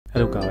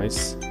Hello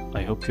guys,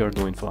 I hope you are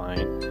doing fine.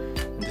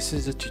 And this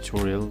is a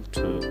tutorial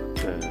to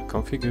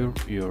configure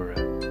your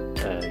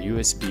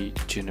USB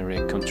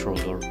generic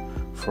controller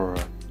for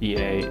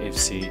EA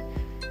FC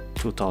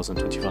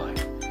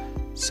 2025.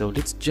 So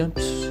let's jump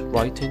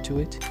right into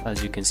it.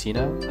 As you can see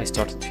now, I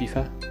started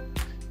FIFA,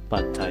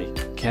 but I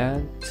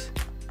can't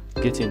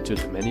get into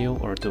the menu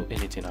or do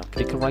anything. I'm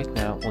clicking right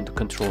now on the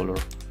controller,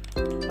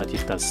 but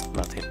it does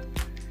nothing.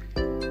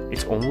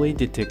 It only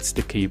detects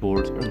the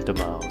keyboard and the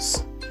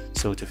mouse.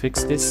 So to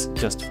fix this,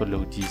 just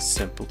follow these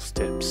simple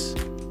steps.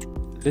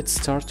 Let's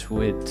start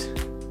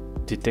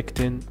with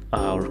detecting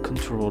our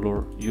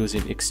controller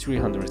using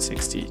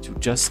X360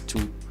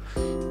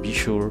 to be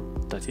sure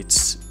that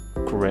it's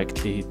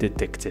correctly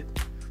detected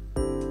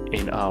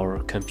in our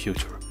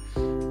computer.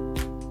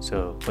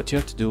 So what you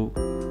have to do,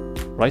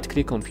 right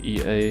click on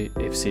EA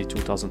FC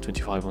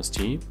 2025 on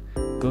Steam,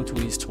 go to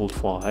install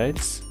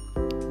files,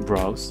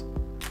 browse,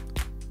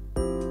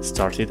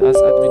 start it as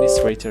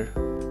administrator.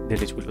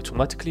 Then it will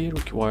automatically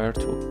require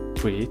to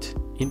create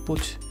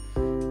input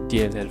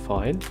DLL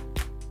file.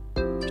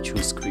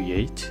 Choose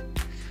create.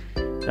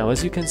 Now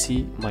as you can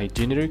see, my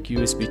generic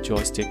USB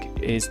joystick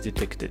is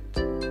detected.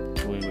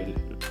 We will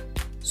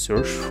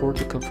search for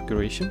the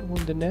configuration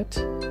on the net.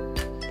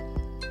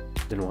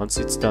 Then once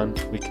it's done,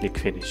 we click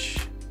finish.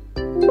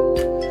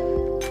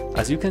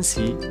 As you can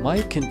see,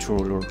 my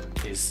controller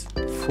is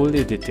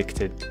fully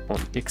detected on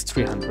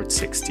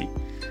X360.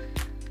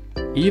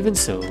 Even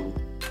so,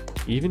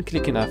 even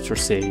clicking after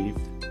save,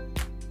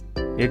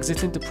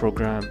 exiting the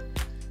program,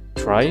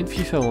 trying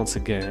FIFA once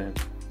again,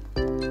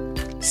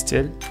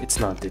 still it's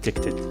not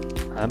detected.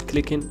 I'm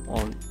clicking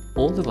on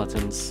all the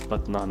buttons,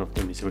 but none of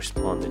them is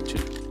responding to.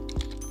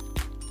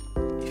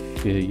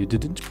 If you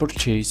didn't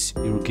purchase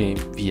your game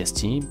via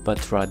Steam,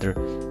 but rather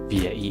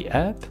via EA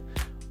app,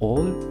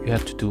 all you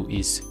have to do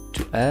is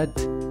to add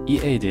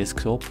EA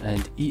Desktop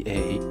and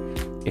EA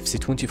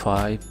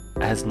FC25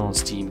 as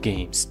non-Steam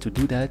games. To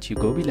do that, you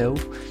go below,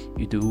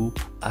 you do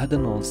add a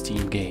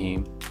non-Steam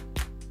game,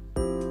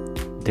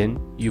 then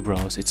you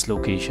browse its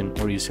location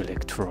or you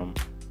select from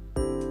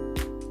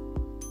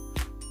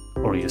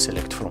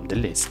the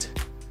list.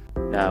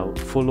 Now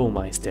follow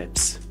my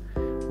steps.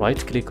 Right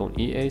click on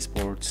EA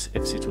SPORTS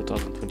FC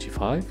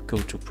 2025, go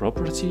to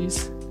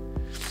properties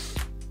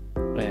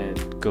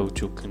and go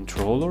to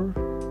controller,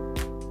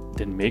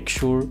 then make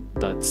sure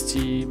that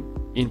Steam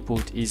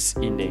input is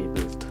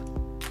enabled.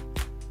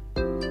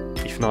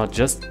 If not,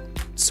 just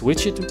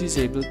switch it to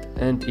disabled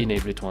and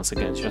enable it once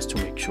again just to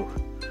make sure.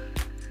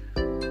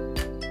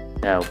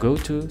 Now go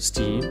to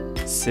Steam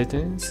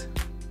settings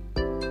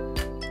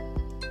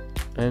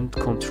and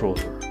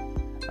controller.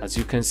 As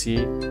you can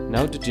see,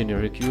 now the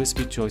generic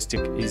USB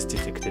joystick is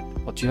detected.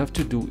 What you have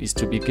to do is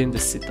to begin the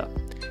setup.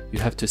 You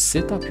have to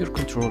set up your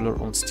controller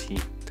on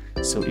Steam.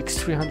 So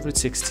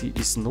X360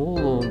 is no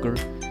longer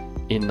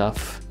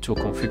enough to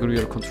configure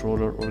your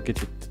controller or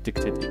get it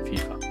detected in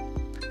FIFA.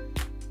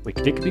 We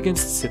click begin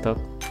setup.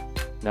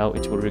 Now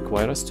it will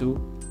require us to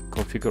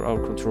configure our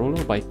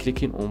controller by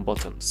clicking on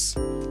buttons.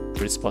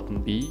 Press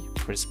button B,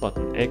 press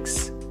button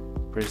X,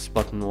 press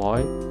button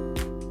Y,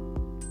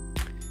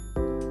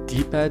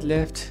 D-pad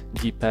left,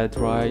 D-pad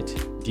right,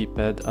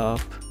 D-pad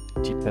up,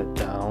 D-pad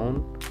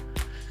down,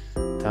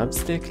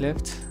 thumbstick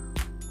left,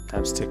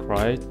 thumbstick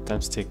right,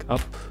 thumbstick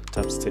up,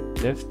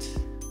 thumbstick left,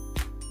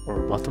 or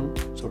bottom,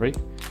 sorry,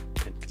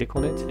 then click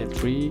on it,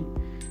 L3,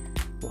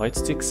 right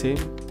stick,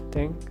 same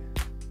thing.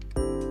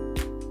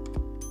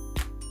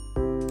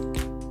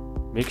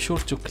 Make sure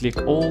to click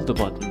all the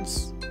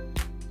buttons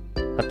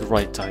at the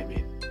right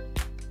timing.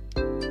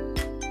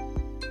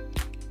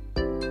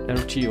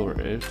 RT or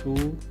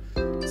L2,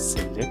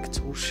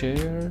 select or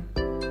share,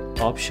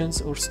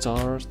 options or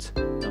start.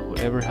 Now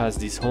whoever has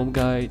this home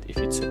guide, if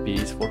it's a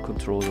PS4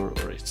 controller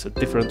or it's a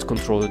different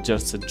controller,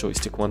 just a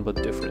joystick one but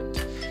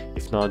different.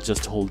 If not,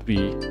 just hold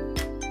B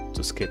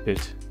to skip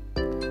it.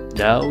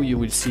 Now you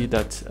will see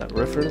that a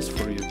reference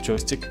for your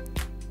joystick.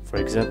 For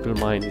example,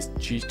 mine is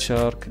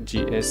G-Shark,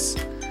 GS,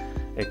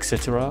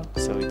 etc.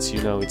 So it's,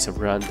 it's a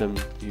random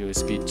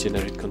USB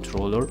generic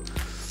controller.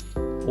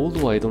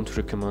 Although I don't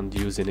recommend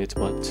using it,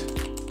 but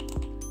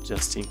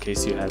just in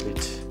case you have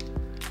it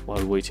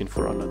while waiting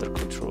for another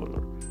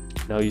controller.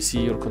 Now you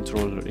see your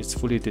controller is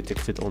fully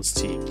detected on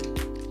Steam.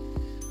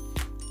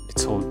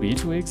 Let's hold B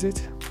to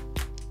exit.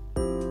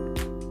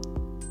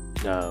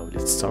 Now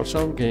let's start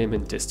our game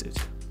and test it.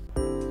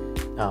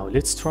 Now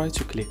let's try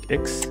to click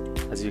X.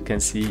 As you can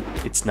see,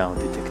 it's now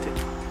detected.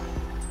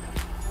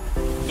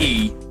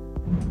 E.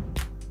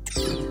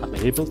 I'm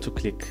able to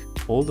click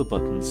all the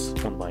buttons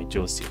on my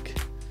joystick.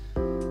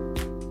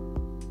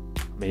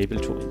 I'm able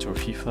to enter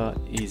FIFA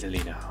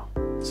easily now.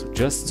 So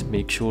just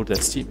make sure that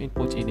Steam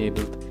input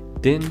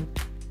enabled, then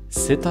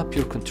set up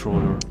your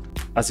controller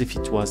as if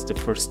it was the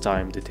first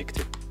time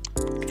detected.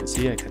 You can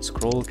see I can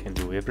scroll, can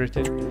do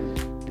everything.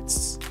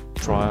 Let's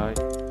try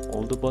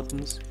all the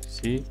buttons,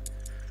 see?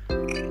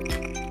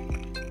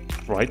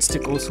 Right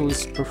stick also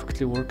is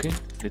perfectly working.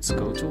 Let's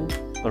go to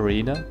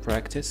Arena,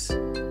 practice.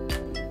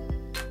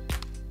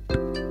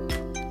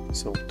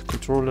 So the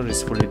controller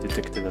is fully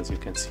detected, as you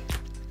can see.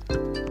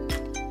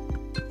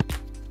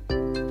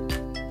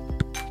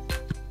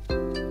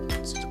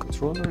 So the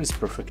controller is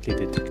perfectly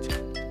detected.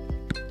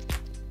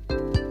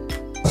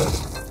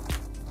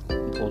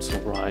 And also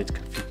right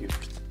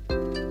configured.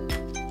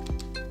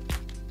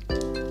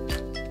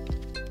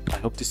 I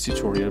hope this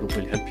tutorial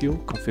will help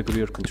you configure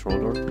your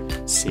controller.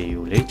 See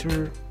you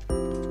later.